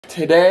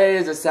Today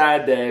is a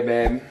sad day,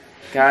 babe.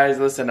 Guys,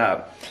 listen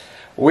up.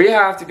 We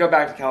have to go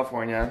back to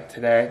California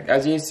today.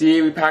 As you can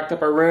see, we packed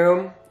up our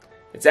room.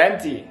 It's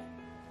empty.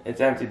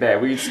 It's empty,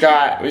 babe. We just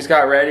got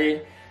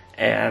ready,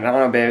 and I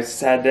don't know, babe. It's a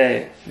sad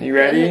day. You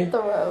ready? Hit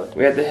the road.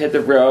 We had to hit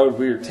the road.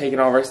 We were taking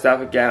all of our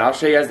stuff again. I'll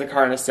show you guys the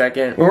car in a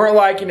second. We weren't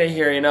liking it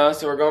here, you know,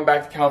 so we're going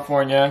back to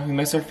California. We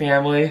miss our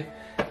family,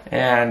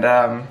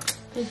 and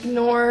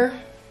ignore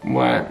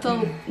what?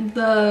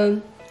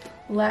 The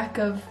lack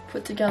of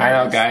put together.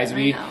 I know, guys.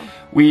 We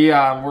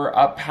were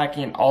up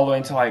packing all the way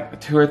until like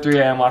 2 or 3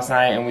 a.m. last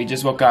night, and we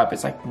just woke up.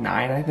 It's like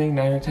 9, I think,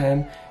 9 or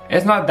 10.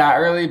 It's not that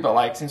early, but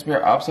like since we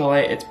were up so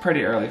late, it's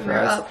pretty early for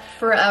us. Up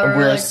forever.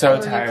 We're like so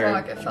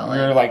tired. It felt we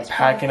were like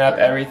packing up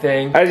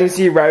everything. As you can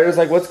see, Ryder's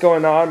like, "What's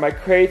going on? My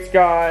crate's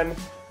gone.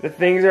 The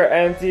things are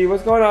empty.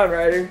 What's going on,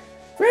 Ryder?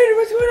 Ryder,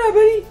 what's going on,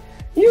 buddy?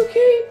 You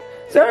okay?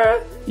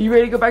 Sarah, you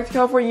ready to go back to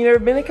California? You never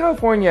been to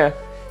California.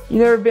 You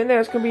never been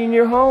there. It's gonna be your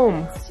new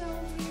home."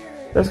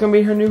 That's gonna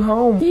be her new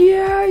home.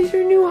 Yeah, it's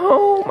her new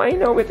home. I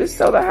know, we have to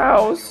sell the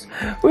house.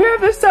 We have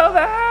to sell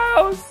the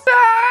house.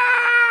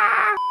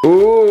 Ah!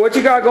 Ooh, what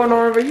you got going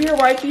on over here,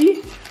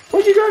 wifey?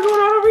 What you got going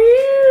on over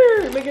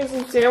here? Making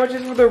some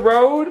sandwiches for the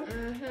road?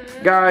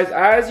 Guys,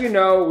 as you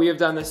know, we have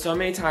done this so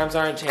many times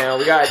on our channel.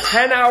 We got a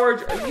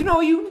 10-hour, you know,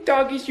 you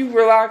doggies, you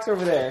relax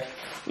over there.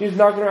 You just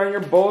knocking around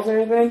your bowls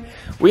and everything.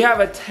 We have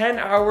a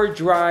 10-hour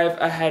drive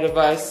ahead of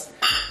us.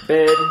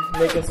 Babe,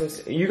 making some,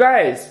 you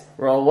guys,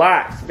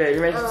 relax, babe.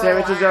 You're making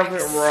sandwiches up,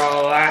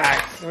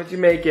 relax. What you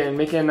making?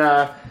 Making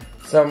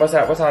some, what's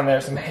on there?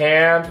 Some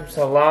ham, some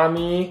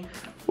salami.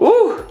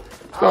 Ooh,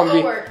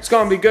 it's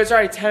gonna be good. It's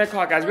already 10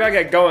 o'clock, guys. We gotta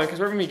get going because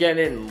we're gonna be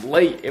getting in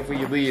late if we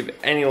leave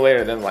any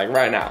later than like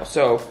right now.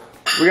 So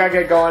we gotta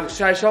get going.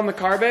 Should I show them the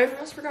car, babe? I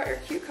almost forgot your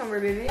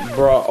cucumber, baby.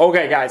 Bro,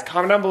 okay, guys,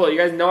 comment down below. You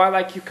guys know I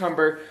like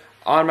cucumber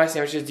on my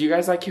sandwiches. Do you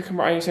guys like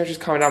cucumber on your sandwiches?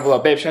 Comment down below.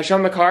 Babe, should I show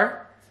them the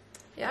car?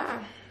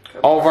 Yeah.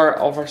 All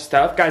of our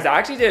stuff. Guys, I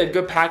actually did a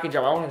good packing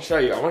job. I want to show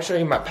you. I want to show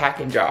you my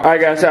packing job. Alright,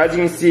 guys, so as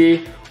you can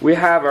see, we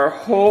have our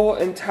whole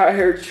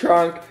entire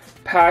trunk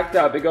packed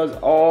up. It goes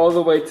all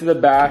the way to the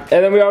back.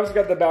 And then we also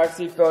got the back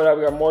seat filled up.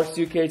 We got more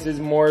suitcases,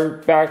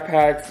 more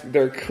backpacks,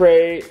 their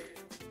crate,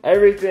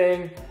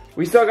 everything.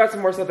 We still got some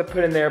more stuff to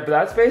put in there, but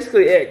that's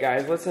basically it,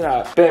 guys. Listen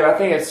up. Babe, I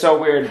think it's so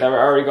weird that we're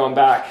already going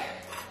back.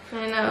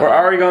 I know. We're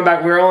already going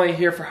back. We were only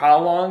here for how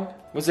long?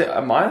 Was it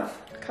a month?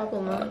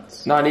 Couple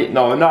months.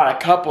 No, not a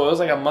couple. It was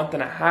like a month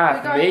and a half,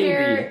 we got maybe.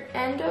 Here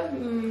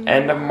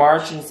end of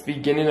March and it's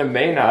beginning of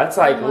May now. That's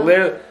like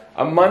literally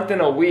a month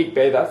and a week,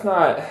 babe. That's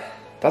not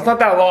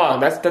that long.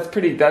 That's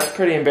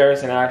pretty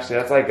embarrassing actually.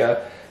 That's like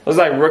those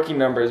like rookie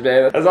numbers,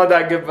 babe. That's not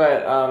that good,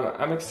 but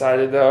I'm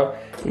excited though.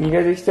 You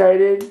guys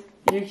excited?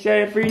 You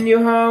excited for your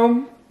new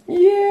home?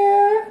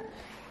 Yeah.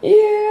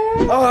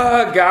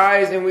 Yeah.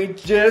 Guys, and we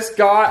just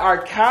got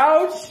our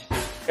couch.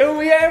 And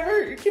we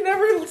can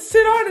never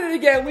sit on it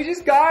again. We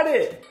just got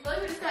it.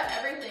 Look, we just got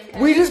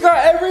everything. We just got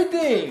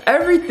everything.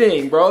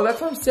 Everything, bro. That's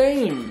what I'm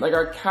saying. Like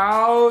our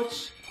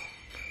couch.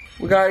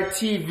 We got our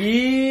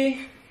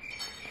TV.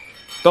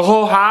 The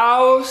whole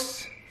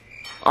house.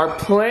 Our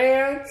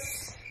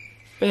plants.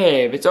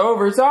 Babe, it's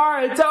over,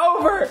 Zara. It's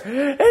over.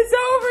 It's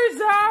over,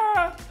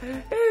 Zara.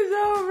 It's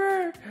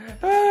over.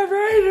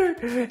 Ryder.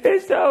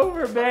 It's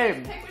over,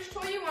 babe. Pick which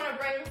toy you want to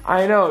bring.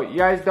 I know. You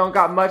guys don't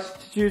got much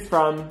to choose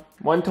from.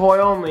 One toy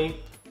only.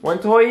 One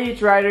toy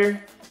each,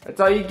 Ryder. That's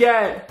all you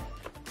get.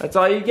 That's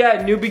all you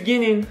get. New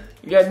beginning.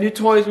 You got new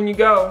toys when you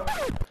go.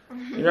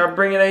 You're not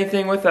bringing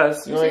anything with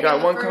us. You only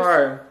got one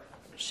car.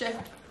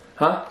 Shift.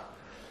 Huh?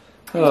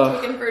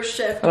 Looking for a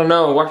shift. I don't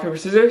know. Rock, paper,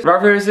 scissors?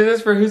 Rock, paper,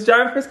 scissors for who's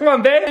driving first? Come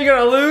on, babe. You're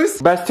gonna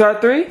lose. Best 2 out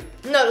of 3?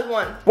 No, there's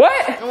one.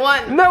 What?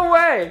 One. No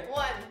way.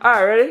 One.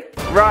 Alright, ready?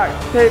 Rock,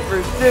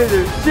 paper,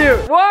 scissors, shoot.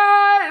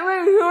 What?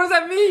 Wait, what does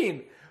that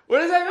mean?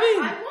 What does that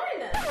mean? I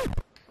wanted it.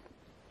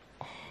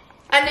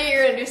 I knew you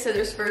were gonna do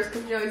scissors first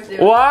because you always do.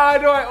 Why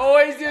do I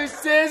always do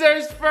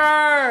scissors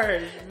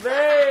first?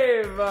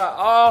 Babe.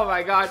 Oh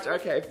my gosh.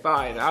 Okay,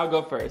 fine. I'll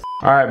go first.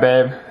 Alright,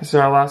 babe. This is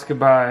our last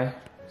goodbye.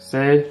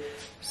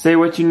 Say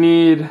what you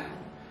need.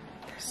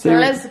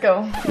 Let's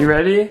go. You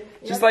ready?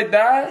 Yep. Just like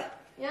that?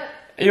 Yep.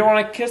 You don't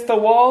want to kiss the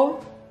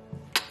wall?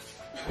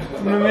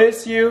 I'm gonna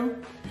miss you.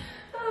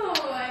 Oh my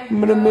God. I'm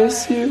gonna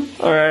miss you.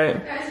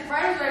 Alright. Guys, if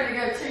Ryder's ready to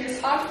go too,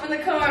 just hop in the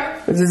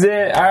car. This is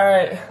it.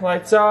 Alright.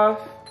 Lights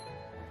off.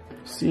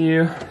 See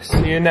you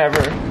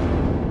never.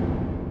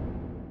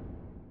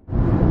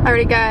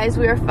 Alrighty guys,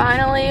 we are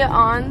finally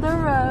on the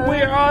road.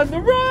 We are on the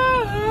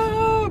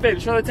road! Babe,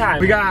 show the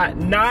time. We got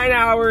 9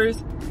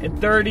 hours and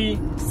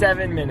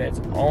 37 minutes.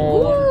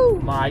 Oh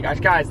my gosh.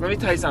 Guys, let me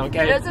tell you something,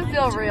 okay? It doesn't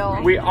feel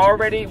real. We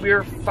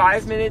were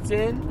 5 minutes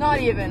in. Not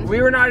even. We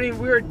were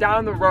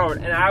down the road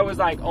and I was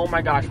like, oh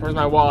my gosh, where's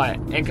my wallet?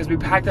 And because we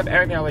packed up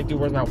everything, I was like, dude,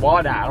 where's my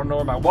wallet at? I don't know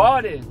where my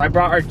wallet is. I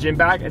brought our gym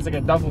bag. It's like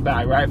a duffel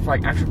bag, right? For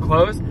like extra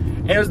clothes.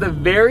 And it was the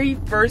very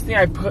first thing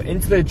I put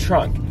into the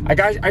trunk.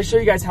 I show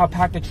you guys how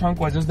packed the trunk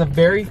was. It was the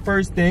very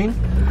first thing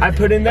I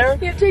put in there.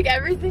 You have to take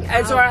everything out.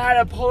 And so I had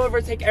to pull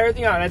over, take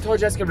everything out, and I told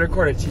Jessica to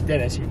record it. She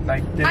didn't. She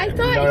like didn't. I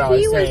thought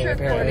he was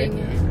recording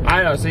it.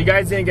 I know. So you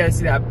guys didn't get to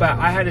see that, but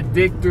I had to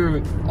dig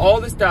through all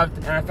the stuff,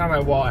 and I found my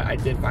wallet. I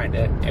did find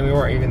it, and we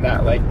weren't even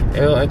that like. It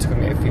only took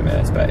me a few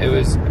minutes, but it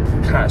was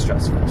kind of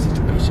stressful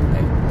situation.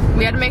 Like,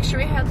 we had to make sure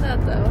we had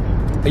that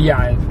though.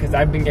 Yeah, because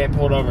I've been getting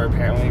pulled over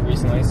apparently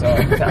recently, so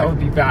that would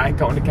be bad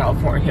going to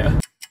California.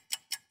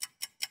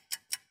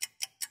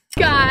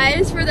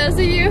 Guys, for those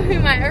of you who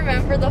might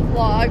remember the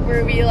vlog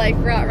where we like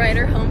brought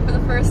Ryder home for the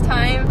first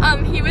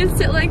time, he would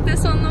sit like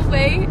this on the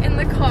way in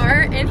the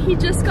car, and he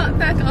just got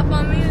back up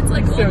on me. It's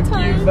like so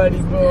cute,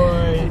 buddy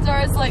boy.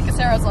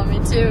 Sarah's on me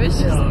too. It's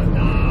just,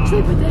 she's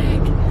like, what the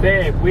heck?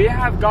 Babe, we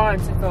have gone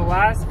since the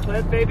last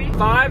clip, baby.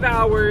 5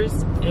 hours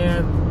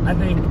and I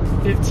think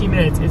 15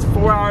 minutes. It's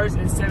 4 hours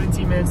and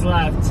 17 minutes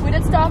left. We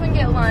did stop and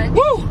get lunch.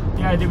 Woo!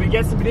 Yeah, did we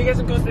get some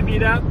Costa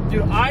Vida?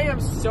 Dude, I am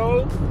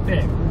so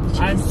big.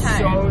 I'm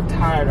so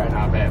tired right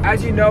now, babe.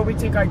 As you know, we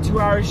take like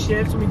 2-hour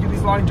shifts when we do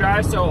these long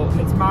drives, so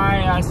it's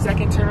my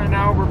second turn right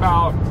now. We're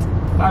about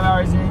 5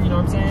 hours in, you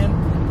know what I'm saying?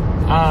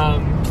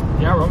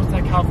 Yeah, we're almost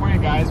at California,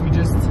 guys. We're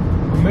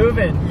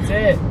moving. That's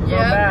it. We're going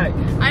back.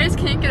 I just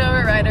can't get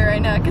over Ryder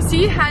right now because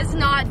he has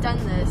not done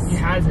this. He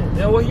hasn't.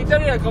 Well, he's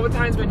done it a couple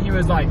times when he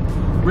was like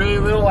really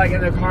little, like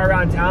in the car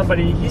around town, but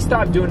he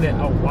stopped doing it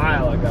a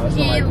while ago. So,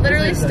 he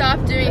literally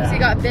stopped doing it because he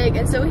got big,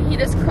 and so he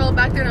just curled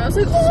back there, and I was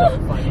like, oh,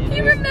 so funny,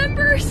 he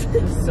remembers.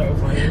 It's so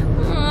funny.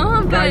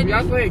 Oh, guys, we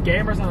gotta play a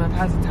game or something to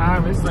pass the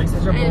time. This is like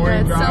such a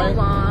boring drive. So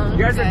long. You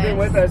guys have been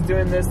with us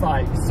doing this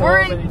like so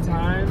many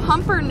times.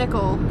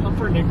 Pumpernickel.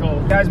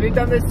 Guys, we've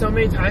done this so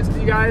many times with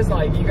you guys.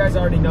 Like, you guys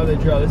already know the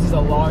drill. This is a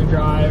long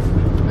drive.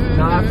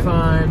 Not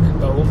fun,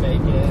 but we'll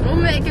make it. We'll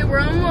make it.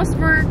 We're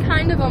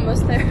kind of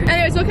almost there.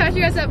 Anyways, we'll catch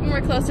you guys up when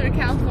we're closer to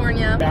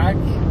California. Back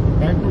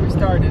where we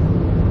started.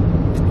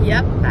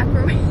 Yep, back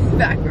where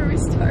we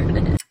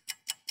started.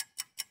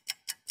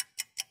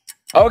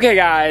 Okay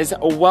guys,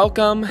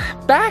 welcome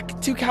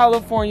back to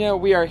California.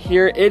 We are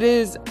here. It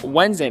is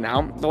Wednesday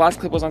now. The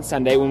last clip was on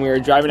Sunday when we were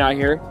driving out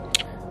here.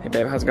 Hey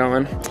babe, how's it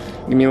going?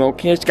 Give me a little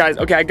kiss, guys.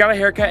 Okay, I got a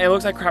haircut and it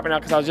looks like crap right now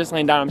because I was just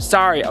laying down. I'm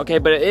sorry, okay,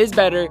 but it is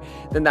better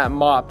than that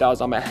mop that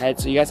was on my head,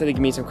 so you guys have to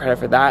give me some credit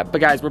for that.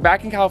 But guys, we're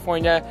back in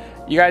California.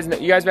 You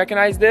guys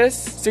recognize this?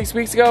 6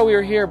 weeks ago we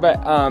were here,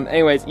 but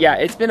anyways, yeah,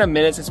 it's been a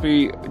minute since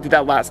we did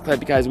that last clip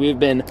because we have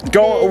been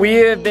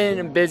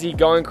busy,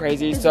 going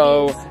crazy.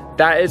 So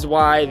that is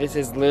why this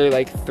is literally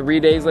like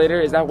 3 days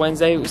later. Is that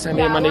Wednesday,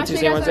 Sunday, Monday,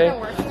 Tuesday,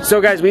 Wednesday? So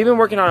guys, we've been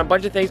working on a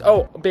bunch of things.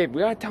 Oh, babe,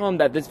 we gotta tell them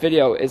that this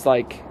video is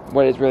like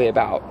what it's really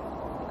about.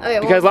 Okay,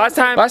 because last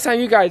time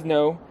you guys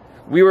know,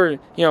 we were,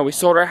 we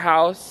sold our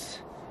house.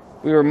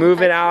 We were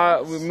moving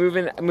out. We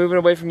were moving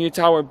away from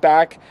Utah. We're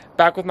back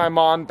with my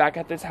mom, back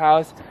at this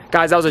house.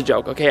 Guys, that was a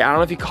joke, okay? I don't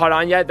know if you caught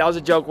on yet. That was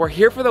a joke. We're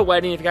here for the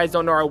wedding. If you guys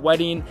don't know, our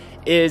wedding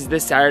is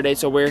this Saturday.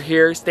 So we're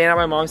here staying at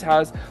my mom's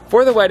house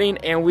for the wedding,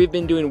 and we've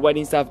been doing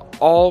wedding stuff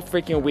all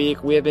freaking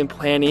week. We have been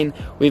planning.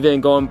 We've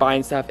been going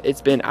buying stuff.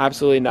 It's been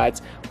absolutely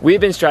nuts.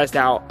 We've been stressed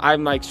out.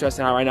 I'm like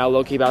stressing out right now,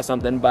 low-key about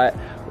something, but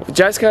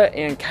Jessica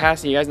and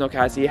Cassie, you guys know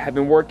Cassie, have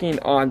been working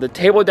on the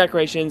table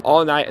decorations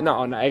all night. Not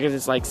all night, I guess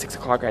it's like 6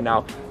 o'clock right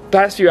now.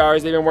 Past few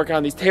hours, they've been working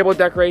on these table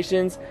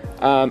decorations,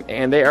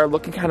 and they are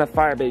looking kind of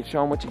fire, babe.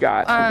 Show them what you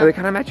got. They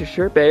kind of match your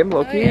shirt, babe.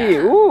 Low key. Yeah.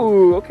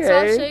 Ooh, okay. So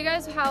I'll show you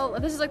guys how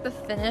this is like the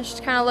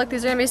finished kind of look.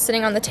 These are gonna be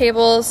sitting on the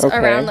tables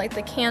around like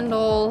the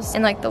candles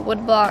and like the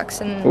wood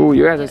blocks and. Ooh,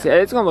 you guys are seeing.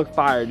 It's gonna look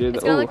fire, dude.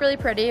 It's gonna look really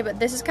pretty, but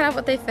this is kind of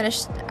what they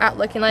finished at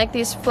looking like.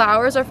 These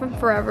flowers are from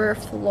Forever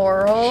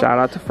Floral. Shout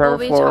out to Forever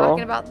Floral. We'll be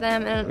talking about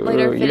them in a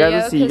later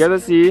video. You gotta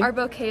see. Our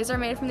bouquets are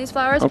made from these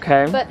flowers.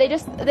 Okay. But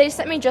they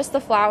sent me just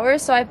the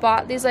flowers, so I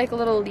bought these like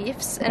little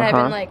leaves. And I've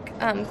been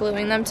like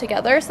gluing them together.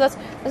 So this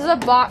is a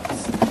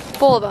box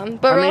full of them.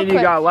 But how many do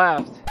you got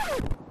left?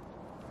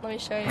 Let me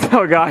show you.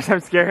 Oh gosh, I'm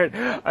scared.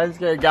 I'm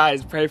scared.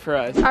 Guys, pray for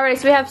us. Alright,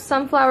 so we have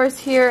sunflowers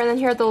here, and then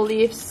here are the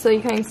leaves, so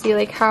you can see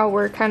like how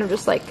we're kind of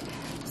just like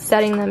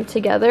setting them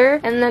together.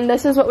 And then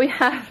this is what we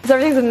have. So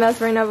everything's a mess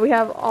right now, but we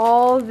have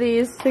all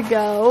these to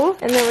go.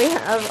 And then we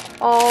have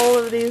all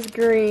of these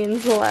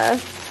greens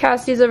left.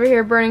 Cassie's over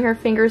here burning her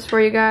fingers for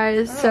you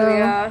guys. Oh, so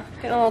yeah.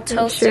 Get a little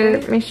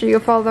toasty. Make sure you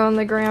go follow on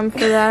the gram for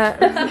that.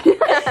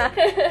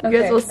 You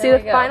guys will see the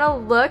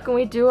final look when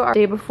we do our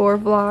day before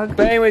vlog.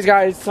 But anyways,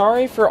 guys,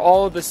 sorry for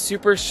all of the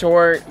super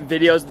short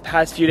videos the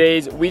past few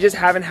days. We just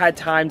haven't had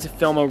time to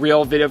film a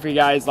real video for you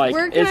guys. Like,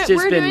 it's just been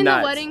nuts. We're doing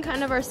the wedding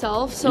kind of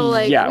ourselves, so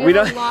like, yeah, we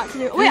have a lot to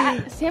do.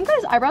 Wait, Sam got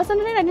his eyebrows done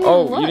today? I didn't even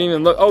look. You didn't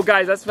even look. Oh,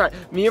 guys, that's right.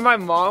 Me and my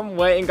mom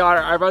went and got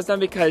our eyebrows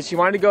done because she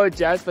wanted to go with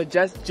Jess, but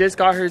Jess just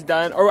got hers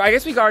done. Or I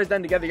guess we got ours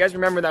done together. You guys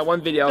remember that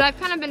one video? But I've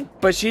kind of been.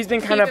 But she's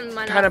been kind of,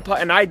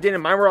 and I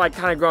didn't. Mine were like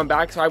kind of growing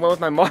back, so I went with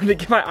my mom to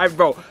get my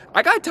eyebrow.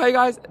 I gotta tell you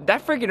guys,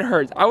 that freaking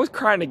hurts. I was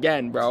crying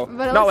again, bro.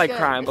 But not like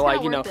crying, but like,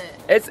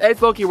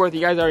 it's low-key worth it.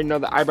 You guys already know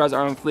the eyebrows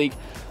are on fleek.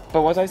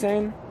 But what was I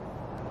saying?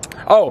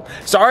 Oh,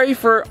 sorry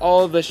for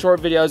all of the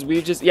short videos.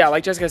 We've just, yeah,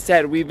 like Jessica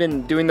said, we've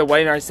been doing the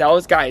wedding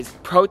ourselves. Guys,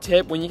 pro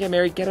tip, when you get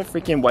married, get a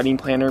freaking wedding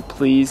planner,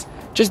 please.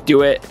 Just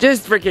do it.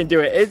 Just freaking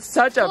do it. It's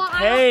such a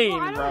pain,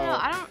 I don't bro.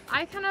 know.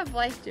 I kind of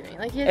like doing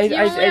like you only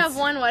have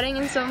one wedding,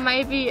 and so it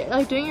might be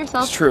like doing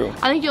yourself. It's true.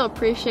 I think you'll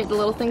appreciate the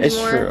little things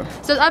more. True.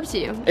 So it's up to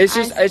you. It's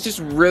just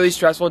really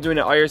stressful doing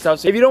it all yourself.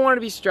 So if you don't want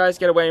to be stressed,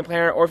 get a wedding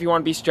planner, or if you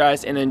want to be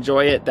stressed and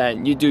enjoy it,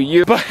 then you do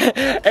you. But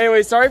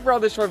anyway, sorry for all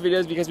the short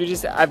videos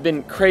because I've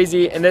been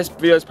crazy, and this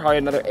video is probably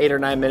another 8 or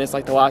 9 minutes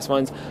like the last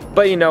ones.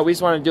 But you know, we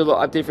just want to do a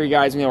little update for you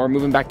guys. You know, we're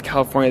moving back to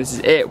California. This is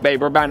it,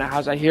 babe. We're buying a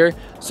house right here.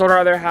 Sold our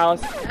other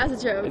house.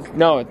 That's a joke.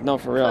 No,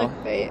 for real.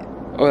 Clickbait.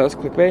 Oh, that's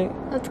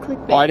clickbait? That's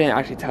clickbait. Oh, I didn't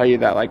actually tell you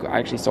that, like, I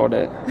actually sold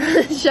it.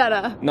 Shut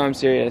up. No, I'm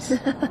serious.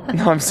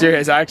 No, I'm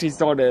serious. I actually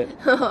sold it.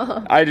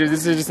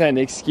 This is just an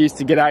excuse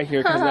to get out of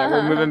here because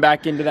we're moving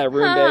back into that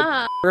room,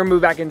 babe. We're gonna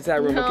move back into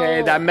that room,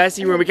 okay? That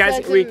messy room. We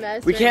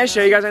can't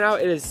show you guys right now.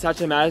 It is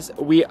such a mess.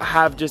 We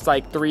have just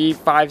like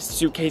 3-5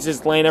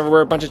 suitcases laying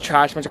everywhere, a bunch of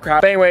trash, a bunch of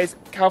crap. But anyways,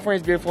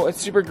 California's beautiful.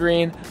 It's super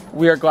green.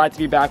 We are glad to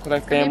be back with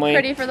our family.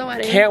 Pretty for the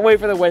wedding. Can't wait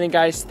for the wedding,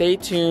 guys. Stay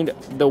tuned.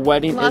 The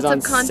wedding is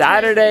on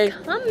Saturday.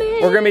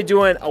 We're gonna be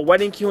doing a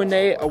wedding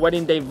Q&A, a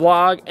wedding day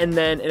vlog, and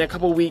then in a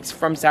couple weeks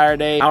from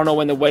Saturday, I don't know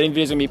when the wedding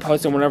video is gonna be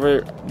posted,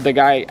 whenever the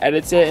guy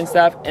edits it and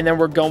stuff, and then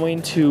we're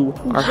going to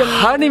our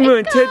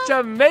honeymoon to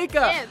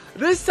Jamaica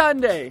this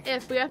Sunday.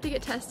 If we have to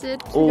get tested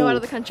to go out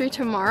of the country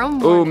tomorrow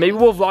morning. Oh, maybe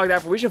we'll vlog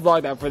that. We should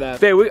vlog that for them.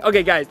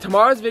 Okay, guys,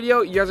 tomorrow's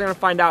video, you guys are gonna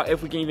find out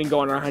if we can even go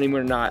on our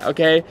honeymoon or not,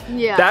 okay?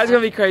 Yeah. That's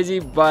gonna be crazy,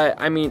 but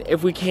I mean,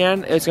 if we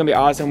can, it's gonna be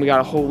awesome. We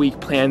got a whole week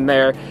planned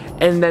there,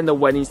 and then the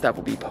wedding stuff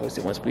will be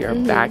posted once we are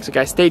back. So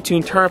guys, stay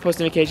tuned, turn on post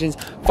notifications,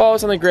 follow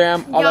us on the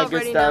gram, all that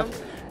good stuff.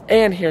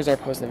 And here's our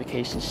post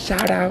notifications.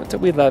 Shout out,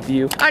 we love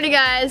you. Alrighty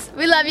guys,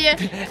 we love you.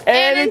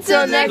 And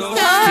until next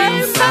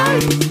time, bye.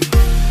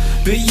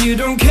 But you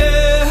don't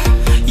care,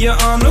 you're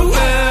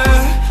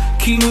unaware.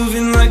 Keep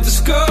moving like the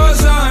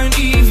scars aren't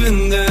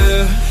even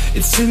there.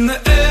 It's in the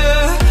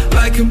air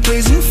like a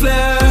blazing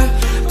flare.